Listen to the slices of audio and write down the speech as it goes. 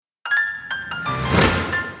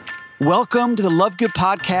Welcome to the Love Good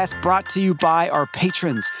Podcast, brought to you by our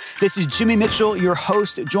patrons. This is Jimmy Mitchell, your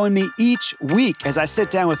host. Join me each week as I sit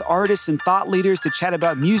down with artists and thought leaders to chat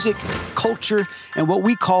about music, culture, and what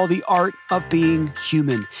we call the art of being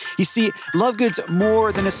human. You see, Love Good's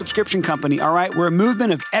more than a subscription company, all right? We're a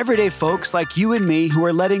movement of everyday folks like you and me who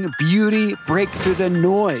are letting beauty break through the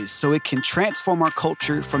noise so it can transform our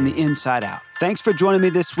culture from the inside out. Thanks for joining me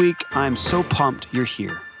this week. I'm so pumped you're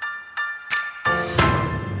here.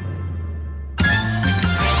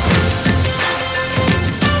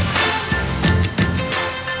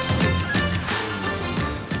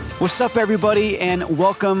 What's up, everybody, and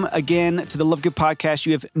welcome again to the Love Good Podcast.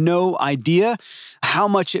 You have no idea how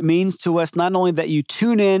much it means to us, not only that you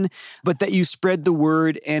tune in, but that you spread the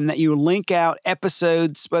word and that you link out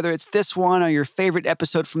episodes, whether it's this one or your favorite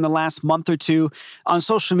episode from the last month or two, on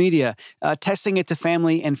social media, texting it to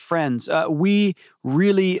family and friends. We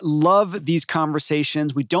really love these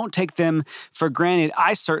conversations. We don't take them for granted.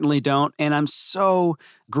 I certainly don't. And I'm so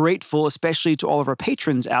grateful, especially to all of our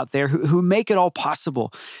patrons out there who make it all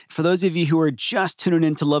possible. For those of you who are just tuning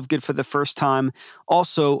in to Love Good for the first time,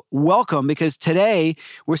 also welcome, because today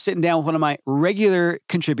we're sitting down with one of my regular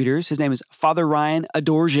contributors. His name is Father Ryan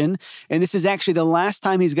Adorjan, and this is actually the last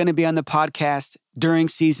time he's going to be on the podcast during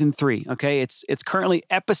season 3, okay? It's currently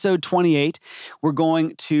episode 28. We're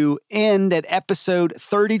going to end at episode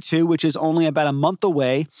 32, which is only about a month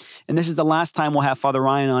away. And this is the last time we'll have Father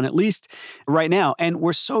Ryan on, at least right now. And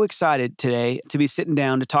we're so excited today to be sitting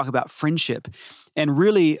down to talk about friendship. And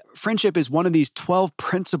really, friendship is one of these 12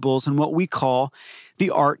 principles in what we call the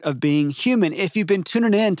art of being human. If you've been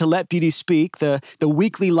tuning in to Let Beauty Speak, the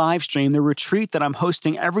weekly live stream, the retreat that I'm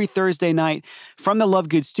hosting every Thursday night from the Love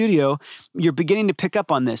Good studio, you're beginning to pick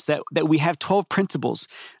up on this, that we have 12 principles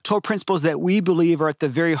that we believe are at the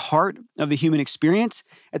very heart of the human experience,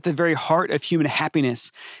 at the very heart of human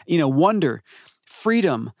happiness. You know, wonder,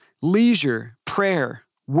 freedom, leisure, prayer,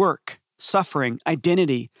 work, suffering,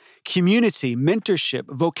 identity, community, mentorship,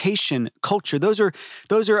 vocation, culture. Those are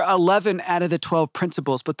 11 out of the 12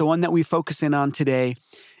 principles, but the one that we focus in on today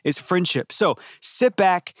is friendship. So sit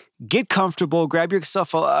back, get comfortable, grab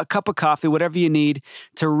yourself a cup of coffee, whatever you need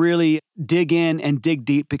to really dig in and dig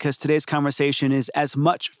deep, because today's conversation is as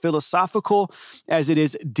much philosophical as it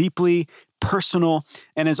is deeply personal.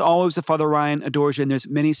 And as always with Father Ryan Adorjan, there's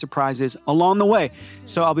many surprises along the way.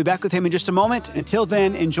 So I'll be back with him in just a moment. Until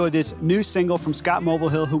then, enjoy this new single from Scott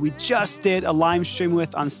Mobilehill, who we just did a live stream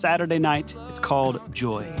with on Saturday night. It's called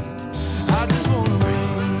Joy. I just want to bring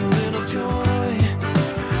a little joy,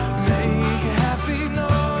 make a happy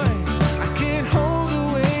noise. I can't hold the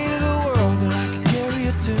weight of the world, but I can carry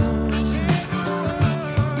a tune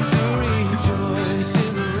to rejoice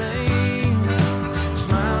in the rain,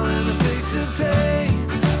 smile in the face of pain.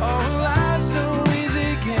 Oh, life's so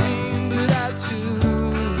easy game, but I choose.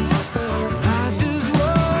 I just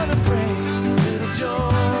want to bring a little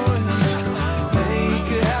joy, make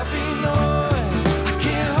a happy noise. I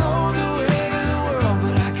can't hold the weight of the world,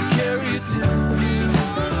 but I can carry it to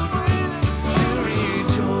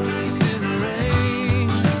rejoice in the rain,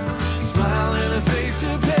 smile in the face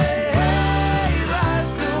of pain.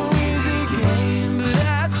 Life's no easy game, but I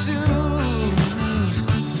choose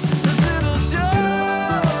a little joy,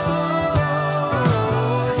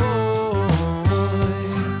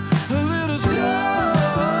 a little joy.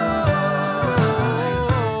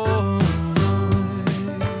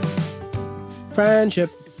 Friendship.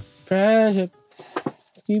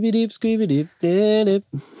 Scooby-Deep, dip.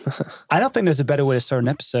 I don't think there's a better way to start an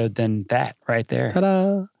episode than that right there.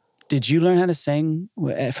 Ta-da. Did you learn how to sing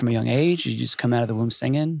from a young age? Did you just come out of the womb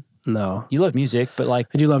singing? No. You love music, but like,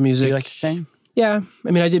 I do love music. do you like to sing? Yeah.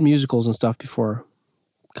 I mean, I did musicals and stuff before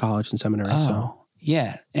college and seminary, so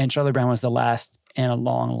Yeah. And Charlie Brown was the last in a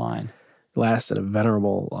long line. lasted a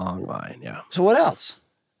venerable long line, yeah. So what else?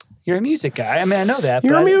 You're a music guy. I mean, I know that.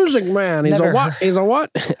 You're but a music man. He's never a what? heard- He's a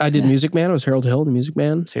what? I did Music Man. I was Harold Hill, the Music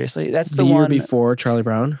Man. Seriously? That's The the year one. before Charlie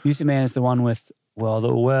Brown. Music Man is the one with, well,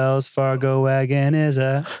 the Wells Fargo wagon is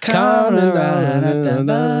a Coming down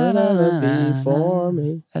before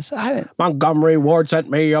me. That's, I haven't. Montgomery Ward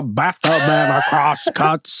sent me a bathtub and a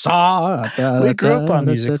crosscut saw. We grew up on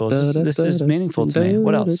musicals. This is meaningful to me.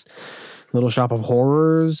 What else? Little Shop of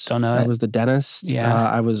Horrors. Don't know I it. was the dentist. Yeah.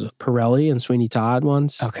 I was Pirelli and Sweeney Todd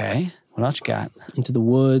once. Okay. What else you got? Into the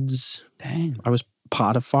Woods. Dang. I was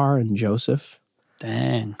Potiphar and Joseph.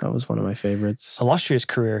 Dang. That was one of my favorites. Illustrious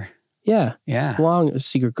career. Yeah. Yeah. Long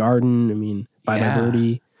Secret Garden. I mean, Bye Yeah. Bye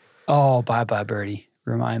Birdie. Oh, Bye Bye Birdie.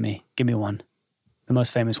 Remind me. Give me one. The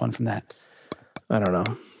most famous one from that. I don't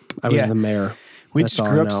know. I was Yeah. the mayor. We That's just all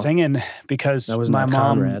grew I up know. singing because That was my not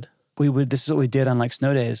mom. Conrad. this is what we did on like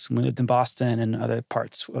snow days when we lived in Boston and other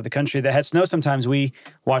parts of the country that had snow. Sometimes we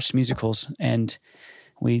watched musicals and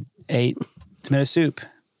we ate tomato soup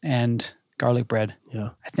and garlic bread. Yeah.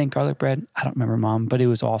 I think garlic bread. I don't remember, Mom, but it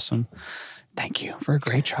was awesome. Thank you for a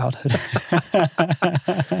great childhood.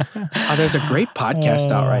 There's a great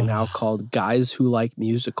podcast out right now called Guys Who Like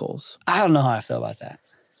Musicals. I don't know how I feel about that.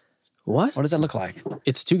 What? What does that look like?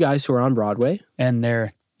 It's two guys who are on Broadway. And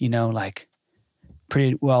they're, like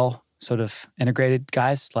pretty well sort of integrated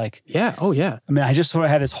guys. Like, Yeah. Oh, yeah. I mean, I just sort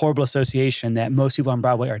of have this horrible association that most people on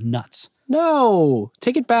Broadway are nuts. No,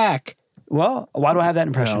 take it back. Well, why do I have that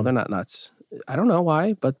impression? No, they're not nuts. I don't know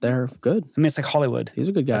why, but they're good. I mean, it's like Hollywood. These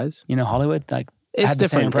are good guys. Hollywood, like, I It's had the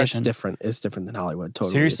same different. impression. It's different. It's different than Hollywood.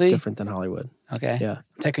 Totally. Seriously? It's different than Hollywood. Okay. Yeah. I'm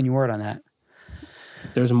taking your word on that.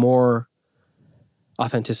 There's more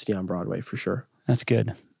authenticity on Broadway for sure. That's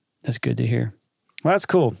good. That's good to hear. Well, that's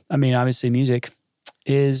cool. I mean, obviously music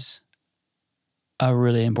is a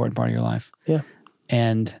really important part of your life. Yeah.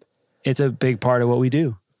 And it's a big part of what we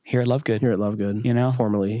do here at Love Good. Here at Love Good.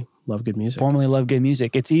 Formerly Love Good Music. Formerly Love Good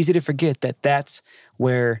Music. It's easy to forget that that's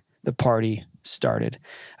where the party started.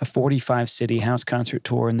 A 45-city house concert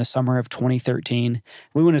tour in the summer of 2013.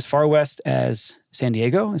 We went as far west as San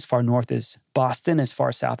Diego, as far north as Boston, as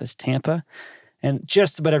far south as Tampa, and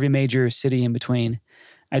just about every major city in between.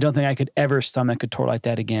 I don't think I could ever stomach a tour like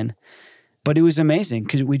that again. But it was amazing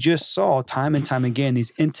because we just saw time and time again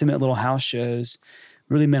these intimate little house shows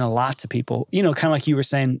really meant a lot to people. Kind of like you were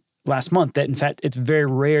saying last month, that in fact, it's very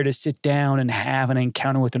rare to sit down and have an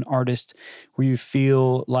encounter with an artist where you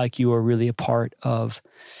feel like you are really a part of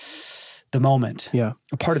the moment. Yeah.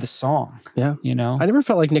 A part of the song. Yeah. I never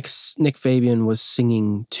felt like Nick Fabian was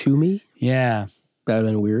singing to me. Yeah. That would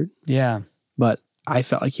have been weird. Yeah. But I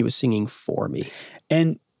felt like he was singing for me.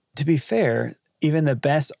 And to be fair, even the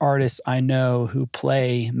best artists I know who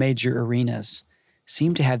play major arenas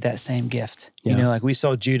seem to have that same gift. Yeah. Like we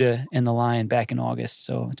saw Judah and the Lion back in August,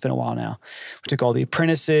 so it's been a while now. We took all the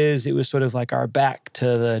apprentices. It was sort of like our back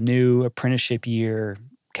to the new apprenticeship year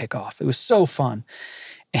kickoff. It was so fun.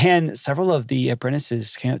 And several of the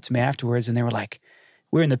apprentices came up to me afterwards and they were like,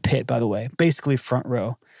 we're in the pit, by the way, basically front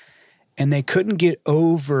row. And they couldn't get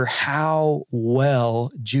over how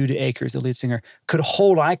well Judah Akers, the lead singer, could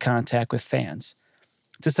hold eye contact with fans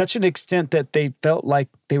to such an extent that they felt like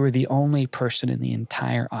they were the only person in the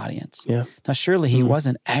entire audience. Yeah. Now, surely he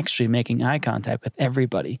wasn't actually making eye contact with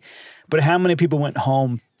everybody, but how many people went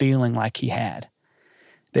home feeling like he had?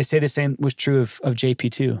 They say the same was true of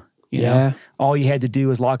JP too. You know, all you had to do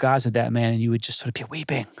was lock eyes with that man and you would just sort of be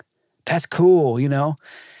weeping. That's cool,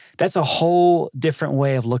 That's a whole different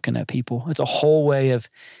way of looking at people. It's a whole way of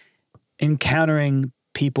encountering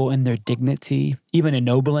people in their dignity, even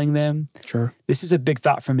ennobling them. Sure. This is a big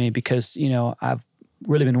thought for me because, I've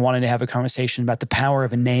really been wanting to have a conversation about the power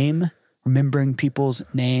of a name, remembering people's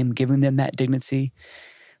name, giving them that dignity.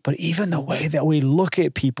 But even the way that we look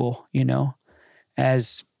at people,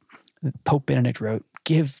 as Pope Benedict wrote,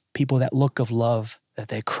 give people that look of love that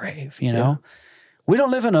they crave, Yeah. We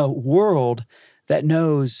don't live in a world that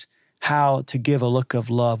knows how to give a look of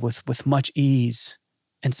love with much ease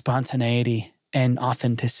and spontaneity and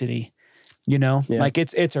authenticity, Like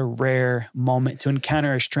it's a rare moment to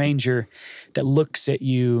encounter a stranger that looks at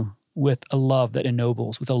you with a love that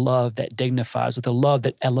ennobles, with a love that dignifies, with a love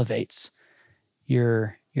that elevates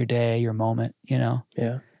your day, your moment, Yeah.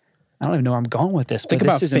 I don't even know where I'm going with this, but Think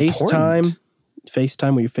about this is important.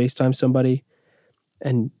 FaceTime, when you FaceTime somebody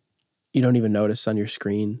and you don't even notice on your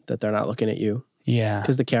screen that they're not looking at you. Yeah.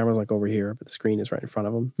 Because the camera's like over here, but the screen is right in front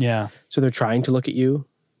of them. Yeah. So they're trying to look at you,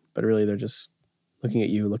 but really they're just looking at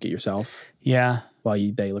you, look at yourself Yeah. while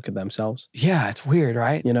they look at themselves. Yeah. It's weird,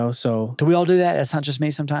 right? So. Do we all do that? It's not just me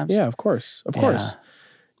sometimes? Yeah, of course. Of course.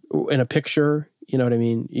 In a picture, you know what I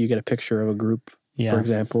mean? You get a picture of a group, for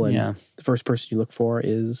example, and the first person you look for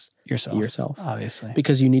is yourself. Obviously.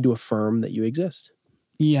 Because you need to affirm that you exist.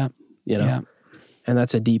 Yeah. Yeah. And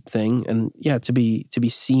that's a deep thing. And to be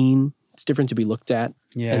seen, it's different to be looked at.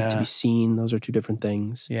 Yeah. And to be seen, those are two different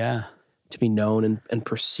things. Yeah. To be known and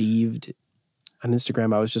perceived. On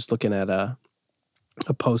Instagram, I was just looking at a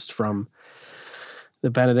post from the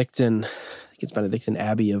Benedictine, I think it's Benedictine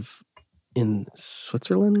Abbey in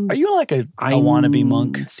Switzerland. Are you like a wannabe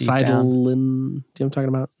monk deep down? Do you know what I'm talking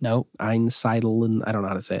about? Nope. Einsiedelen. I don't know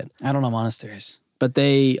how to say it. I don't know monasteries. But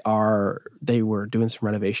they were doing some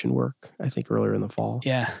renovation work, I think, earlier in the fall.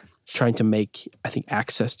 Yeah. Trying to make, I think,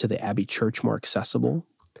 access to the Abbey Church more accessible.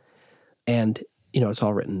 And, it's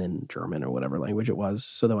all written in German or whatever language it was.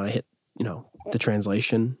 So then when I hit, the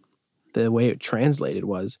translation, the way it translated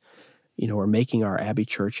was, we're making our Abbey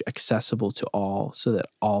Church accessible to all so that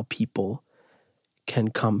all people can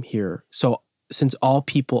come here. So since all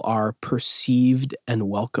people are perceived and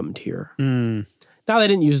welcomed here. Now, they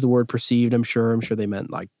didn't use the word perceived, I'm sure. I'm sure they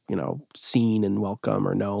meant like, seen and welcome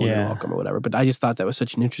or known and welcome or whatever. But I just thought that was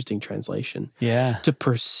such an interesting translation. Yeah. To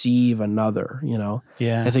perceive another,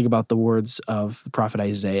 Yeah. I think about the words of the prophet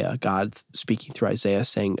Isaiah, God speaking through Isaiah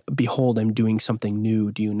saying, behold, I'm doing something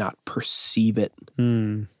new. Do you not perceive it?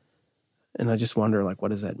 And I just wonder, like,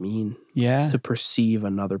 what does that mean? Yeah. To perceive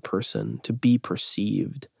another person, to be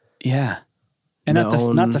perceived. Yeah. And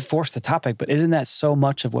not to force the topic, but isn't that so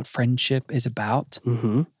much of what friendship is about?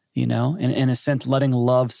 Mm-hmm. In a sense, letting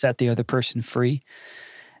love set the other person free.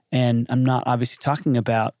 And I'm not obviously talking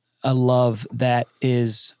about a love that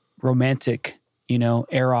is romantic,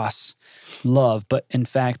 eros love, but in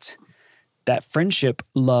fact, that friendship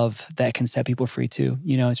love that can set people free too.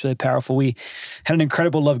 It's really powerful. We had an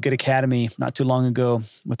incredible Love Good Academy not too long ago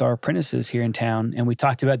with our apprentices here in town, and we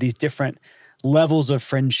talked about these different levels of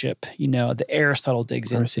friendship, that Aristotle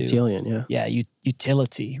digs into. Aristotelian, yeah. Yeah,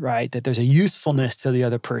 utility, right? That there's a usefulness to the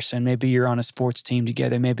other person. Maybe you're on a sports team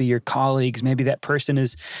together. Maybe you're colleagues. Maybe that person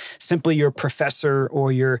is simply your professor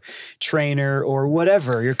or your trainer or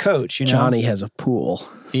whatever, your coach, Johnny has a pool.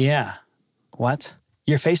 Yeah. What?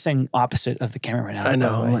 You're facing opposite of the camera right now. I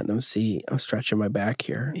know. I'm letting them see. I'm stretching my back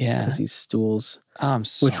here. Yeah. Because these stools, I'm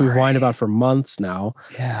sorry. which we've whined about for months now.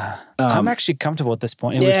 Yeah. I'm actually comfortable at this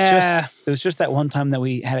point. It was just that one time that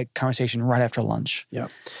we had a conversation right after lunch. Yeah.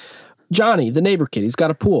 Johnny, the neighbor kid, he's got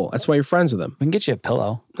a pool. That's why you're friends with him. We can get you a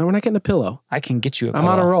pillow. No, we're not getting a pillow. I can get you a pillow.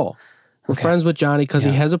 I'm on a roll. We're friends with Johnny because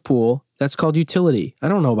he has a pool. That's called utility. I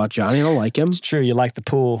don't know about Johnny. I don't like him. It's true. You like the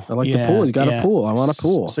pool. I like the pool. He's got a pool. I want a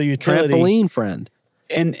pool. So utility. Trampoline friend.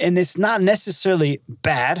 And it's not necessarily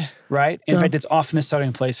bad, right? In fact, it's often the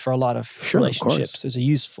starting place for a lot of relationships. There's a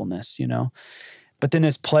usefulness, But then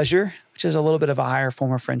there's pleasure, which is a little bit of a higher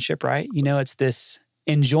form of friendship, right? It's this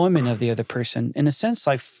enjoyment of the other person, in a sense,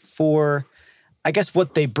 like for, I guess,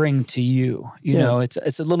 what they bring to you.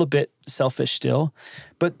 It's a little bit selfish still,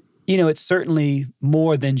 but it's certainly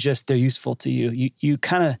more than just they're useful to you. You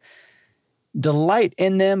kind of delight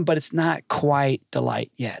in them, but it's not quite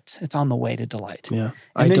delight yet. It's on the way to delight. Yeah.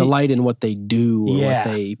 I delight in what they do or what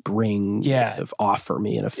they bring, offer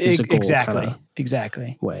me in a physical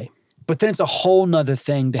exactly way. But then it's a whole nother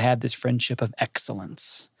thing to have this friendship of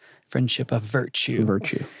excellence, friendship of virtue.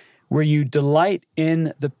 Where you delight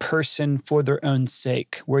in the person for their own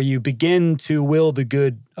sake, where you begin to will the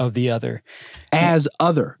good of the other. As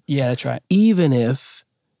other. Yeah, that's right. Even if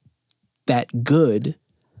that good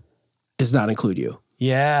does not include you.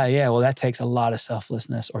 Yeah. Well, that takes a lot of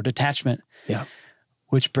selflessness or detachment. Yeah.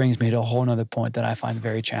 Which brings me to a whole nother point that I find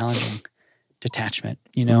very challenging. Detachment.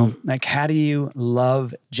 Like how do you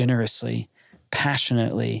love generously,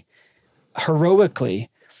 passionately,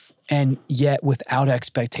 heroically, and yet without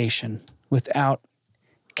expectation, without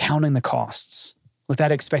counting the costs,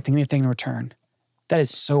 without expecting anything in return? That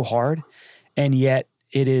is so hard. And yet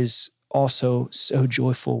it is also so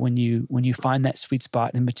joyful when you find that sweet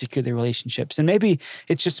spot in particular relationships. And maybe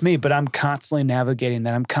it's just me, but I'm constantly navigating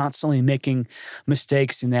that. I'm constantly making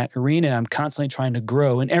mistakes in that arena. I'm constantly trying to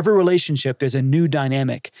grow. In every relationship, there's a new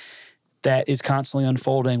dynamic that is constantly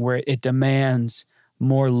unfolding where it demands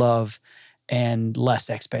more love and less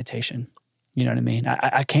expectation. You know what I mean?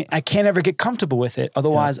 I can't ever get comfortable with it.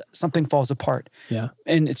 Otherwise, something falls apart. Yeah.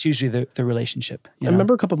 And it's usually the relationship. I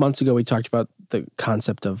remember a couple months ago, we talked about the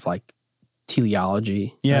concept of like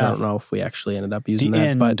teleology. Yeah. I don't know if we actually ended up using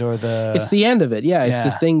that, but it's the end of it. Yeah. It's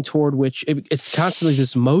the thing toward which it's constantly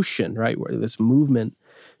this motion, right? Where this movement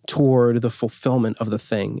toward the fulfillment of the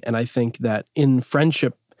thing. And I think that in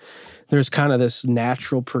friendship, there's kind of this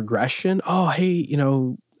natural progression. Oh, hey,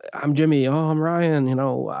 I'm Jimmy. Oh, I'm Ryan.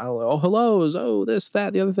 Oh, hellos. Oh, this,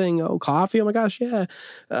 that, the other thing. Oh, coffee. Oh my gosh. Yeah.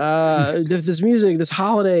 This music, this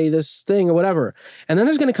holiday, this thing or whatever. And then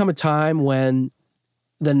there's going to come a time when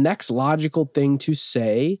the next logical thing to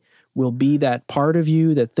say will be that part of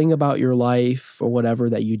you, that thing about your life or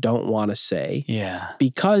whatever that you don't want to say. Yeah.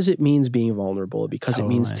 Because it means being vulnerable, because it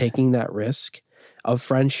means taking that risk of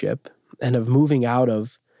friendship and of moving out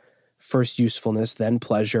of first usefulness, then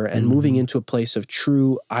pleasure, and moving into a place of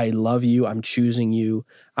true, I love you, I'm choosing you,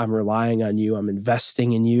 I'm relying on you, I'm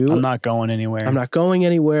investing in you. I'm not going anywhere.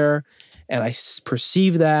 And I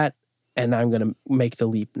perceive that, and I'm going to make the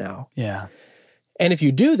leap now. Yeah. And if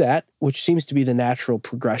you do that, which seems to be the natural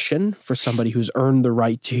progression for somebody who's earned the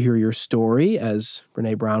right to hear your story, as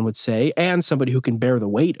Brene Brown would say, and somebody who can bear the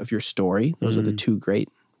weight of your story, those are the two great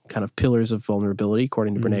kind of pillars of vulnerability,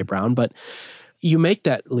 according to Brene Brown. But you make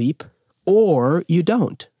that leap, or you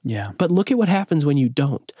don't. Yeah. But look at what happens when you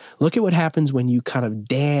don't. Look at what happens when you kind of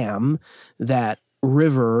dam that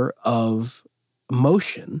river of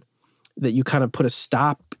emotion, that you kind of put a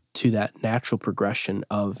stop to that natural progression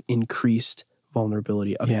of increased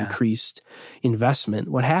vulnerability, of increased investment.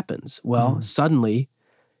 What happens? Well, suddenly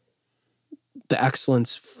the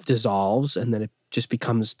excellence dissolves, and then it just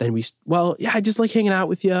becomes, I just like hanging out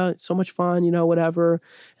with you. It's so much fun, whatever.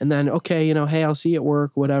 And then, okay, hey, I'll see you at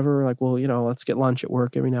work, whatever. Like, well, let's get lunch at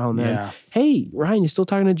work every now and then. Yeah. Hey, Ryan, you still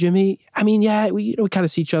talking to Jimmy? I mean, yeah, we kind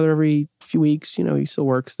of see each other every few weeks. He still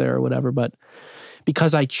works there or whatever. But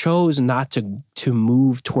because I chose not to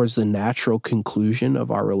move towards the natural conclusion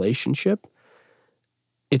of our relationship,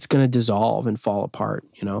 it's going to dissolve and fall apart,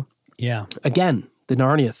 Yeah. Again, the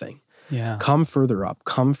Narnia thing. Yeah. Come further up,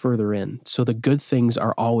 come further in. So the good things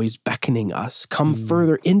are always beckoning us. Come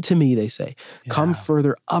further into me, they say. Yeah. Come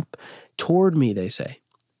further up toward me, they say.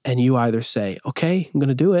 And you either say, okay, I'm going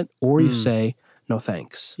to do it, or you say, no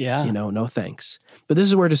thanks. Yeah. No thanks. But this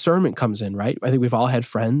is where discernment comes in, right? I think we've all had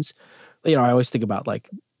friends. I always think about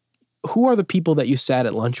who are the people that you sat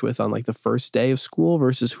at lunch with on the first day of school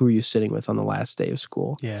versus who are you sitting with on the last day of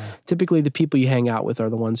school? Yeah. Typically the people you hang out with are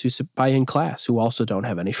the ones who sit by in class who also don't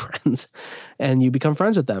have any friends, and you become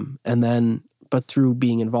friends with them. And then, but through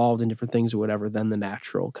being involved in different things or whatever, then the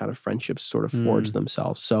natural kind of friendships sort of forge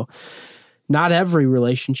themselves. So not every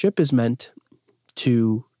relationship is meant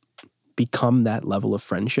to become that level of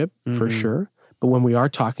friendship for sure. But when we are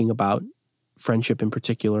talking about friendship in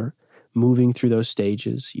particular, moving through those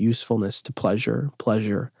stages, usefulness to pleasure,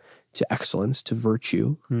 pleasure to excellence, to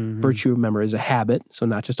virtue. Virtue, remember, is a habit, so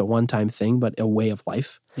not just a one-time thing, but a way of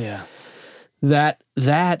life. Yeah. That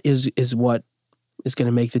is what is going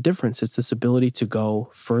to make the difference. It's this ability to go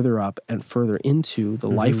further up and further into the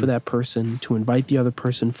life of that person, to invite the other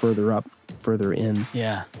person further up, further in,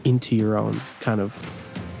 into your own kind of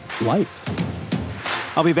life.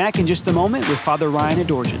 I'll be back in just a moment with Father Ryan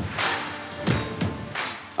Adorjan.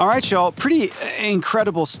 All right, y'all, pretty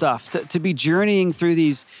incredible stuff to be journeying through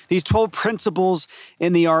these 12 principles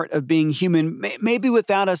in the art of being human, maybe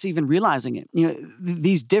without us even realizing it.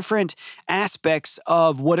 These different aspects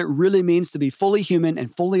of what it really means to be fully human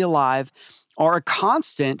and fully alive are a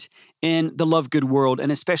constant in the Love Good world,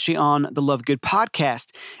 and especially on the Love Good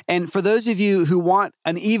podcast. And for those of you who want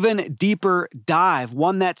an even deeper dive,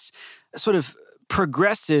 one that's sort of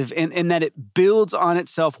progressive in that it builds on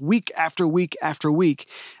itself week after week after week,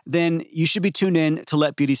 then you should be tuned in to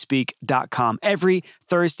letbeautyspeak.com. Every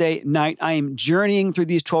Thursday night, I am journeying through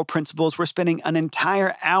these 12 principles. We're spending an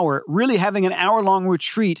entire hour, really having an hour-long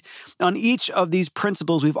retreat on each of these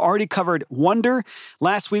principles. We've already covered wonder.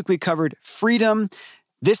 Last week, we covered freedom.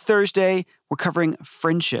 This Thursday, we're covering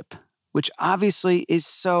friendship, which obviously is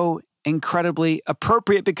so incredibly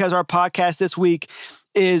appropriate because our podcast this week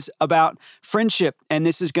is about friendship. And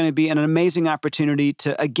this is going to be an amazing opportunity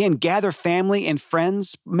to, again, gather family and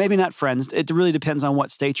friends. Maybe not friends. It really depends on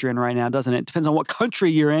what state you're in right now, doesn't it? It depends on what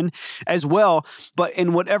country you're in as well. But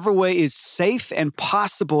in whatever way is safe and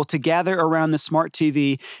possible to gather around the smart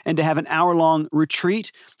TV and to have an hour-long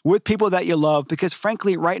retreat with people that you love. Because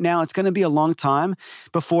frankly, right now, it's going to be a long time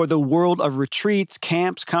before the world of retreats,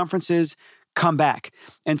 camps, conferences come back.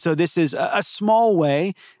 And so this is a small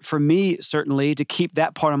way for me, certainly, to keep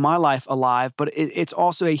that part of my life alive, but it's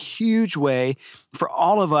also a huge way for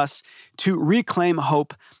all of us to reclaim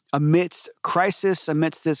hope amidst crisis,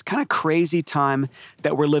 amidst this kind of crazy time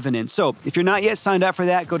that we're living in. So if you're not yet signed up for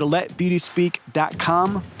that, go to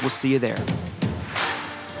letbeautyspeak.com. We'll see you there.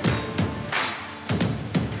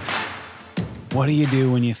 What do you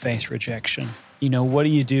do when you face rejection? What do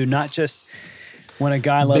you do? Not just when a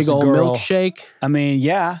guy loves big old a girl. Milkshake. I mean,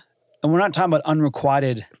 yeah. And we're not talking about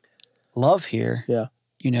unrequited love here. Yeah.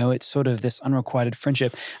 It's sort of this unrequited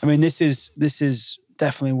friendship. I mean, this is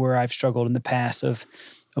definitely where I've struggled in the past of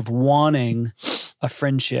wanting a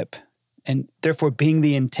friendship and therefore being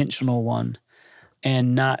the intentional one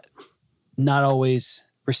and not always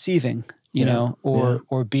receiving,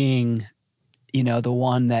 or being, the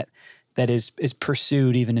one that is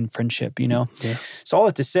pursued even in friendship, Yeah. So all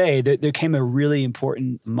that to say that there came a really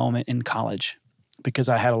important moment in college because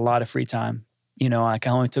I had a lot of free time. I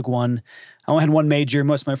only had one major.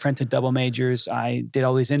 Most of my friends had double majors. I did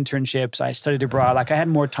all these internships. I studied abroad. I had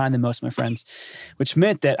more time than most of my friends, which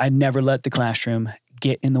meant that I never let the classroom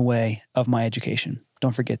get in the way of my education.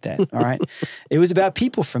 Don't forget that. All right. It was about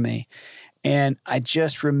people for me. And I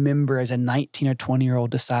just remember as a 19 or 20-year-old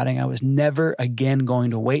deciding I was never again going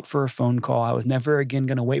to wait for a phone call. I was never again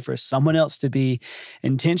going to wait for someone else to be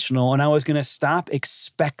intentional. And I was going to stop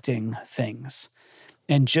expecting things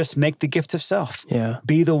and just make the gift of self. Yeah.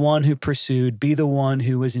 Be the one who pursued, be the one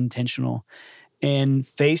who was intentional, and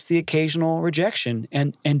face the occasional rejection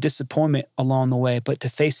and disappointment along the way, but to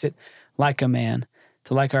face it like a man,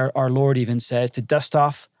 to, like our Lord even says, to dust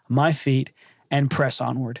off my feet and press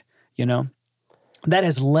onward, you know? That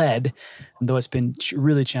has led, though it's been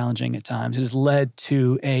really challenging at times, it has led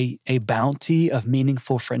to a bounty of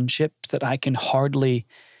meaningful friendships that I can hardly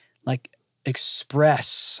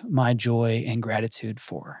express my joy and gratitude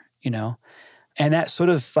for, you know? And that sort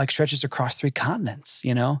of stretches across 3 continents,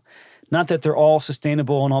 you know? Not that they're all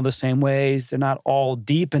sustainable in all the same ways. They're not all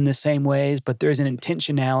deep in the same ways, but there's an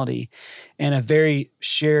intentionality and a very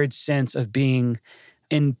shared sense of being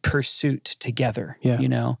in pursuit together, you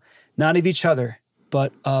know? Not of each other,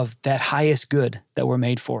 but of that highest good that we're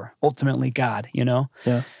made for, ultimately God, you know?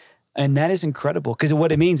 Yeah. And that is incredible because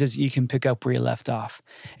what it means is you can pick up where you left off.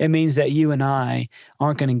 It means that you and I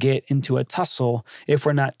aren't going to get into a tussle if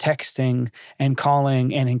we're not texting and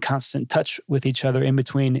calling and in constant touch with each other in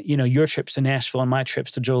between, you know, your trips to Nashville and my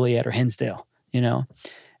trips to Joliet or Hinsdale, you know?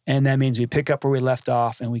 And that means we pick up where we left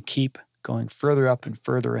off and we keep going further up and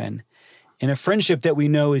further in a friendship that we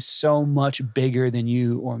know is so much bigger than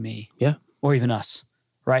you or me. Yeah. Or even us,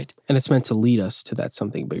 right? And it's meant to lead us to that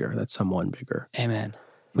something bigger, that someone bigger. Amen.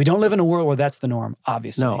 We don't live in a world where that's the norm,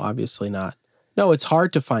 obviously. No, obviously not. No, it's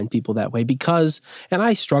hard to find people that way because, and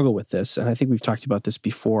I struggle with this, and I think we've talked about this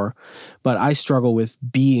before, but I struggle with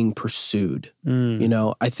being pursued. You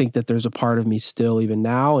know, I think that there's a part of me still, even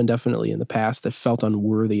now, and definitely in the past, that felt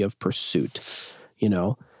unworthy of pursuit, you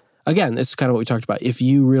know? Again, it's kind of what we talked about. If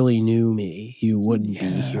you really knew me, you wouldn't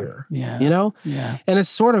be here. Yeah. You know? Yeah. And it's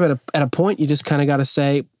sort of at a point you just kind of got to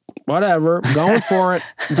say, whatever, I'm going for it.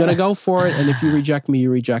 I'm going to go for it. And if you reject me,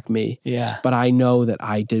 you reject me. Yeah. But I know that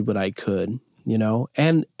I did what I could, you know?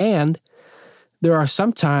 And there are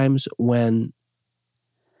some times when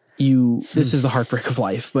this is the heartbreak of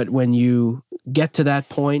life, but when you get to that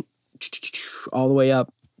point, all the way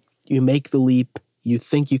up, you make the leap, you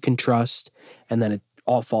think you can trust, and then it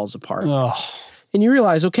all falls apart. Oh. And you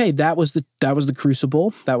realize, okay, that was the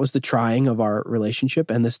crucible, that was the trying of our relationship,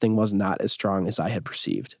 and this thing was not as strong as I had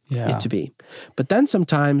perceived it to be. But then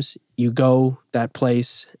sometimes you go that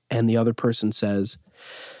place and the other person says,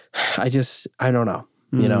 I don't know,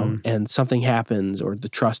 you know, and something happens or the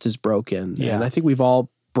trust is broken. Yeah. And I think we've all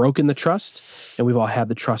broken the trust and we've all had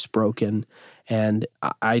the trust broken. And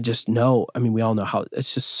I just know, I mean, we all know how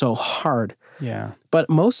it's just so hard. Yeah. But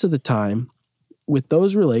most of the time, with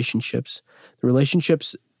those relationships, the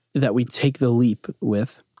relationships that we take the leap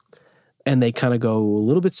with, and they kind of go a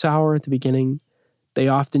little bit sour at the beginning, they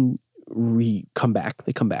often come back.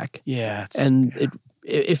 They come back. Yeah.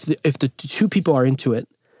 If the 2 people are into it,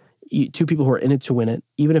 2 people who are in it to win it,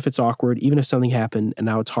 even if it's awkward, even if something happened and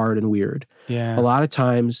now it's hard and weird, a lot of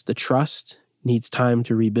times the trust needs time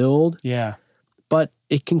to rebuild. Yeah. But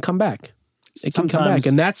it can come back. It can come Sometimes back,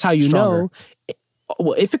 and that's how you stronger. know.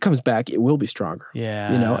 Well, if it comes back, it will be stronger.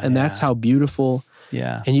 Yeah. You know, and that's how beautiful.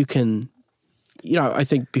 Yeah. And you can, you know, I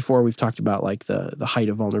think before we've talked about like the height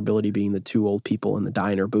of vulnerability being the 2 old people in the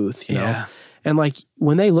diner booth, you know, and like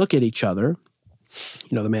when they look at each other,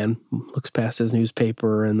 you know, the man looks past his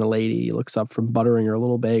newspaper and the lady looks up from buttering her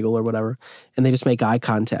little bagel or whatever, and they just make eye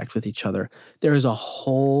contact with each other. There is a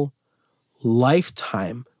whole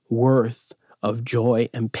lifetime worth of joy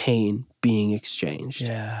and pain being exchanged.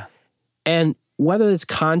 Yeah. And whether it's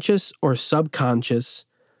conscious or subconscious,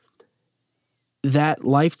 that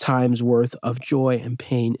lifetime's worth of joy and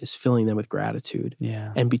pain is filling them with gratitude.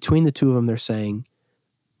 Yeah. And between the 2 of them, they're saying,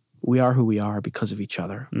 we are who we are because of each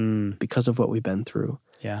other, because of what we've been through,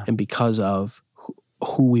 and because of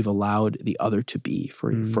who we've allowed the other to be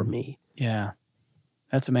for me. Yeah.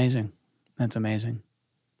 That's amazing. That's amazing.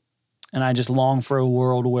 And I just long for a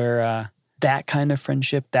world where that kind of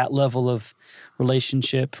friendship, that level of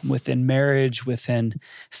relationship within marriage, within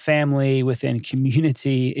family, within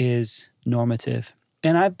community is normative.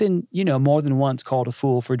 And I've been, you know, more than once called a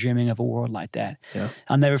fool for dreaming of a world like that. Yeah.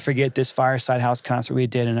 I'll never forget this Fireside House concert we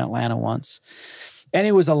did in Atlanta once. And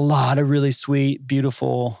it was a lot of really sweet,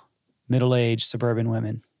 beautiful, middle-aged suburban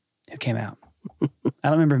women who came out. I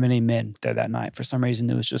don't remember many men there that night. For some reason,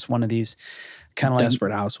 it was just one of these kind of like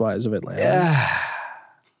Desperate Housewives of Atlanta. Yeah.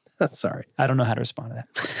 Sorry. I don't know how to respond to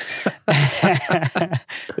that.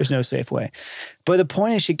 There's no safe way. But the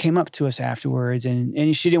point is she came up to us afterwards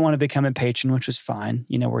and she didn't want to become a patron, which was fine.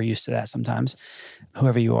 You know, we're used to that sometimes.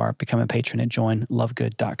 Whoever you are, become a patron at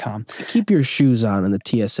joinlovegood.com. Keep your shoes on in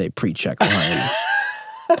the TSA pre-check line.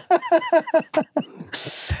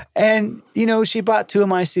 And, you know, she bought 2 of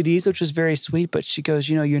my CDs, which was very sweet, but she goes,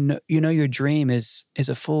 you know, your dream is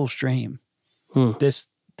a fool's dream. this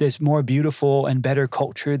more beautiful and better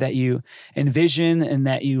culture that you envision and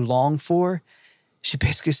that you long for, she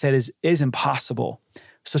basically said is impossible.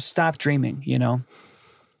 So stop dreaming, you know?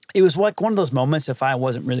 It was like one of those moments, if I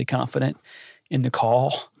wasn't really confident in the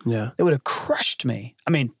call, it would have crushed me.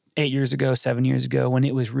 I mean, 8 years ago, 7 years ago, when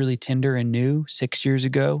it was really tender and new, 6 years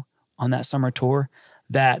ago on that summer tour,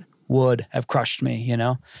 that would have crushed me, you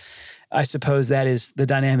know? I suppose that is the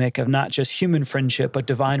dynamic of not just human friendship, but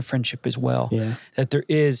divine friendship as well. Yeah. That there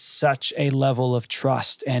is such a level of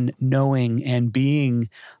trust and knowing and being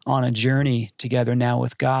on a journey together now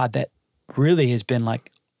with God that really has been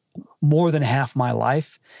like more than half my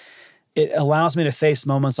life. It allows me to face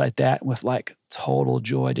moments like that with like total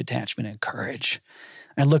joy, detachment, and courage.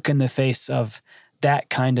 I look in the face of that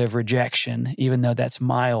kind of rejection, even though that's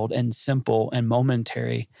mild and simple and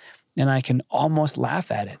momentary, and I can almost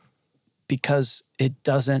laugh at it because it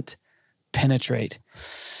doesn't penetrate.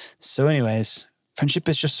 So anyways, friendship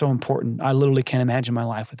is just so important. I literally can't imagine my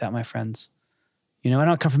life without my friends. You know, I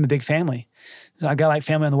don't come from a big family. So I've got like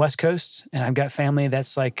family on the West Coast, and I've got family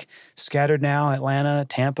that's like scattered now, Atlanta,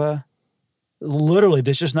 Tampa. Literally,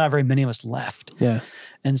 there's just not very many of us left. Yeah.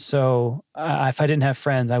 And so if I didn't have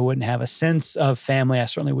friends, I wouldn't have a sense of family. I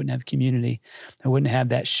certainly wouldn't have community. I wouldn't have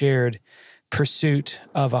that shared pursuit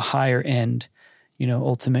of a higher end, you know,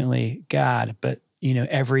 ultimately God, but, you know,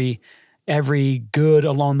 every good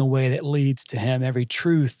along the way that leads to him, every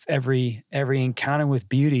truth, every encounter with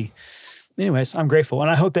beauty. Anyways, I'm grateful.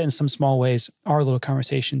 And I hope that in some small ways, our little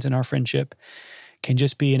conversations and our friendship can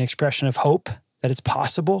just be an expression of hope that it's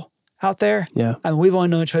possible out there. Yeah. I mean, we've only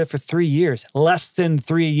known each other for 3 years, less than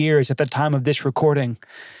 3 years at the time of this recording.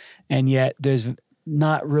 And yet there's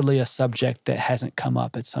not really a subject that hasn't come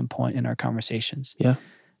up at some point in our conversations. Yeah.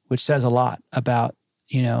 Which says a lot about,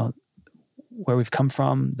 you know, where we've come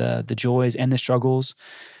from, the joys and the struggles,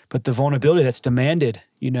 but the vulnerability that's demanded,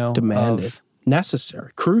 you know.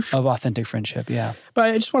 Necessary, crucial. Of authentic friendship, yeah. But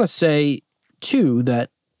I just want to say, too,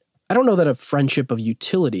 that I don't know that a friendship of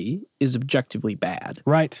utility is objectively bad.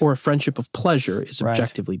 Right. Or a friendship of pleasure is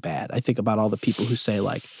objectively bad. I think about all the people who say,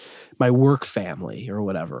 like, my work family or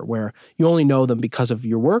whatever, where you only know them because of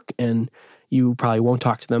your work and you probably won't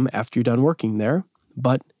talk to them after you're done working there,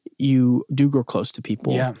 but you do grow close to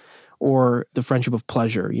people. Yeah. Or the friendship of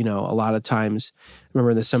pleasure. You know, a lot of times, I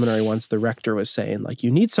remember in the seminary once the rector was saying, like, you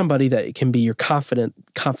need somebody that can be your confidant,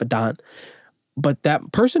 but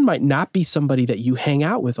that person might not be somebody that you hang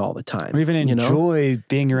out with all the time. Or even enjoy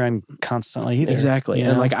being around constantly either. Exactly. You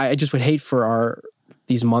know? And like, I just would hate for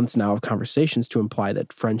these months now of conversations to imply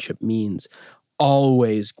that friendship means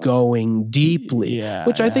always going deeply,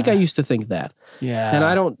 which I think I used to think that. Yeah. And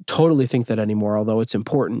I don't totally think that anymore, although it's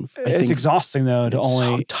important. It's exhausting, though, to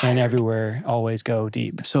only and everywhere always go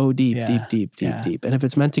deep. So deep, deep. And if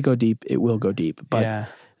it's meant to go deep, it will go deep. But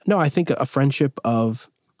no, I think a friendship of,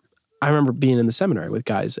 I remember being in the seminary with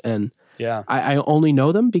guys, and I only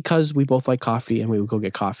know them because we both like coffee, and we would go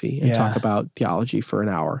get coffee and talk about theology for an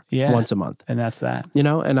hour once a month. And that's that. You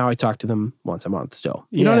know, and now I talk to them once a month still.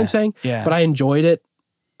 You know what I'm saying? Yeah. But I enjoyed it.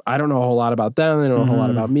 I don't know a whole lot about them. They don't know a whole lot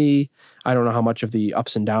about me. I don't know how much of the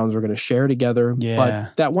ups and downs we're going to share together. Yeah.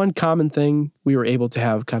 But that one common thing, we were able to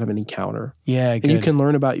have kind of an encounter. Yeah, good. And you can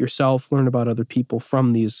learn about yourself, learn about other people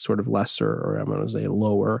from these sort of lesser, or I'm going to say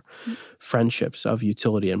lower friendships of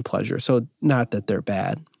utility and pleasure. So not that they're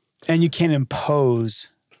bad. And you can't impose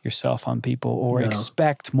yourself on people or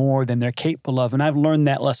expect more than they're capable of. And I've learned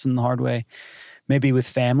that lesson the hard way, maybe with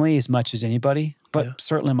family as much as anybody, but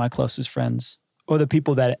certainly my closest friends, or the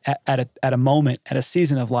people that at a moment, at a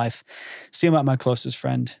season of life, see them at my closest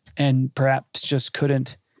friend and perhaps just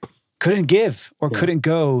couldn't give or couldn't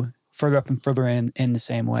go further up and further in the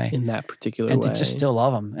same way. In that particular way. And to just still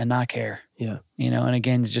love them and not care. Yeah. You know, and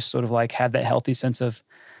again, just sort of like have that healthy sense of,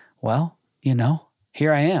 well, you know,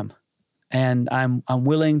 here I am. And I'm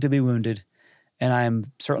willing to be wounded. And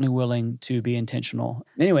I'm certainly willing to be intentional.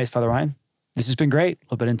 Anyways, Father Ryan, this has been great. A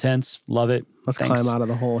little bit intense. Love it. Let's climb out of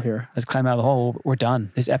the hole here. Let's climb out of the hole. We're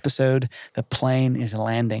done. This episode, the plane is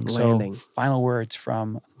landing. So final words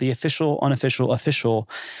from the official, unofficial, official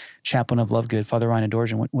chaplain of Love Good, Father Ryan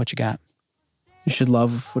Adorjan. What you got? You should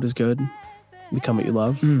love what is good. Become what you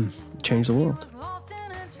love. Change the world.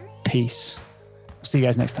 Peace. See you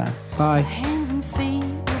guys next time. Bye. Hands and feet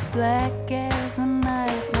were black as the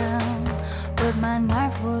night now, but my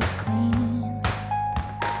knife was clean.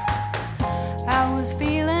 I was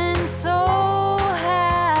feeling so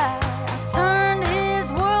high, I turned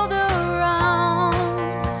his world around.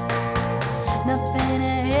 Nothing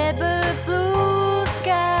ahead but blue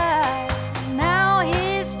sky. Now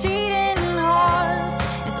his cheating heart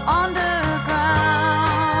is underground.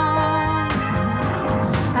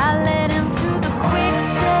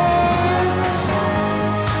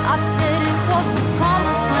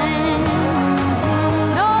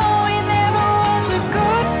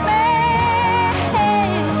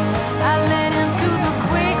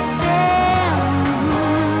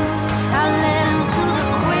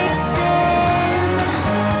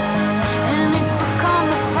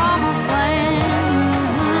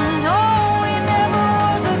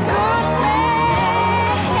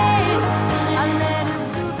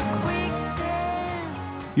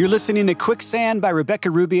 You're listening to Quicksand by Rebecca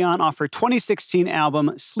Rubion off her 2016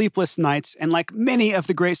 album, Sleepless Nights. And like many of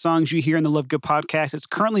the great songs you hear in the Love Good podcast, it's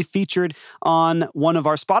currently featured on one of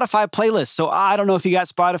our Spotify playlists. So I don't know if you got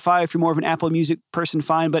Spotify, if you're more of an Apple Music person,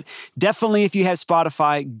 fine. But definitely if you have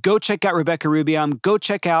Spotify, go check out Rebecca Rubion. Go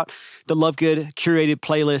check out the Love Good curated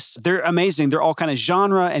playlists. They're amazing. They're all kind of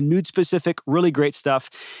genre and mood specific, really great stuff.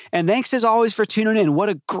 And thanks as always for tuning in. What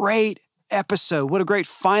a great episode. What a great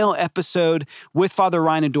final episode with Father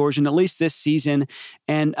Ryan Adorjan, at least this season.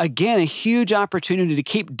 And again, a huge opportunity to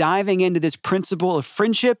keep diving into this principle of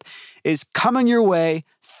friendship is coming your way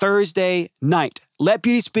Thursday night.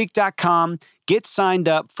 LetBeautySpeak.com. Get signed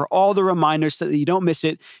up for all the reminders so that you don't miss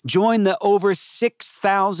it. Join the over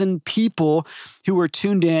 6,000 people who are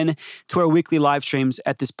tuned in to our weekly live streams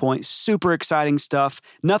at this point. Super exciting stuff.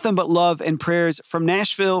 Nothing but love and prayers from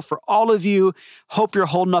Nashville for all of you. Hope you're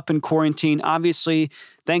holding up in quarantine. Obviously,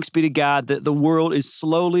 thanks be to God that the world is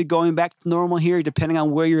slowly going back to normal here, depending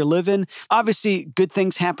on where you're living. Obviously, good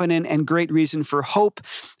things happening and great reason for hope,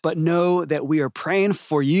 but know that we are praying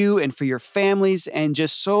for you and for your families and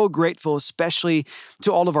just so grateful, especially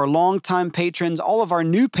to all of our longtime patrons, all of our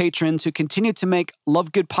new patrons who continue to make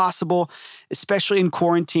Love Good possible, especially in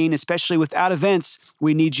quarantine, especially without events.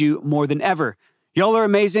 We need you more than ever. Y'all are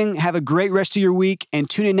amazing. Have a great rest of your week and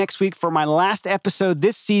tune in next week for my last episode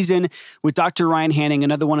this season with Dr. Ryan Hanning,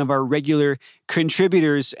 another one of our regular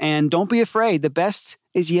contributors. And don't be afraid. The best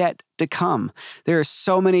is yet to come. There are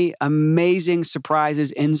so many amazing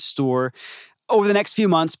surprises in store over the next few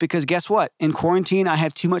months because guess what? In quarantine, I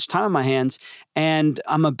have too much time on my hands and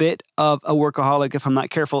I'm a bit of a workaholic if I'm not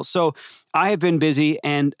careful. So I have been busy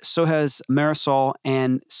and so has Marisol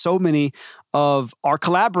and so many of our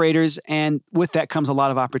collaborators. And with that comes a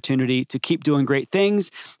lot of opportunity to keep doing great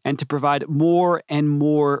things and to provide more and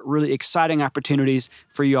more really exciting opportunities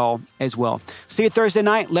for y'all as well. See you Thursday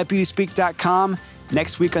night, letbeautyspeak.com.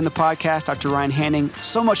 Next week on the podcast, Dr. Ryan Hanning.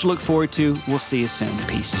 So much to look forward to. We'll see you soon.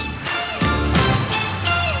 Peace.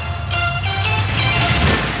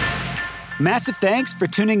 Massive thanks for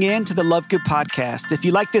tuning in to the Love Good podcast. If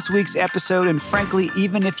you like this week's episode, and frankly,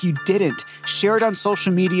 even if you didn't, share it on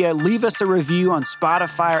social media, leave us a review on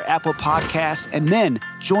Spotify or Apple Podcasts, and then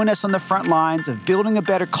join us on the front lines of building a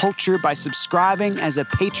better culture by subscribing as a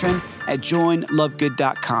patron at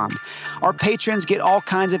joinlovegood.com. Our patrons get all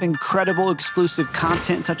kinds of incredible exclusive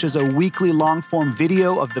content, such as a weekly long-form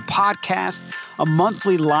video of the podcast, a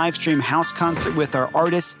monthly live stream house concert with our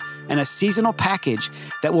artists, and a seasonal package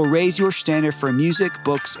that will raise your standard for music,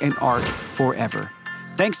 books, and art forever.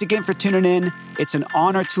 Thanks again for tuning in. It's an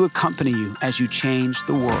honor to accompany you as you change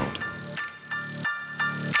the world.